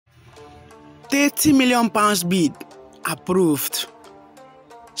£30 million bid approved.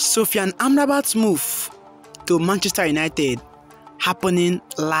 Sofyan Amrabat's move to Manchester United happening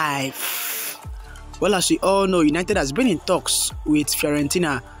live. Well, as we all know, United has been in talks with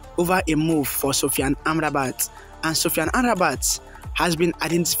Fiorentina over a move for Sofyan Amrabat, and Sofyan Amrabat has been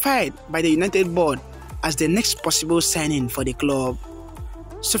identified by the United board as the next possible signing for the club.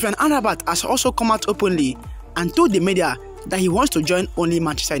 Sofyan Amrabat has also come out openly and told the media that he wants to join only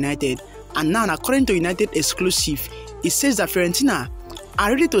Manchester United, and now, according to United exclusive, it says that Fiorentina are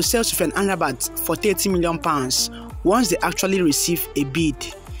ready to sell Sofyan Amrabat for £30 million once they actually receive a bid.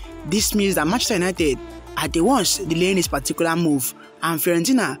 This means that Manchester United are the ones delaying this particular move, and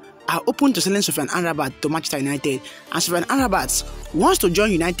Fiorentina are open to selling Sofyan Amrabat to Manchester United, and Sofyan Amrabat wants to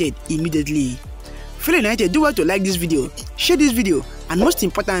join United immediately. Fellow United, do well to like this video, share this video, and most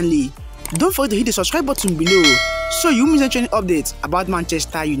importantly, don't forget to hit the subscribe button below so you won't miss any updates about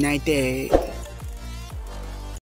Manchester United.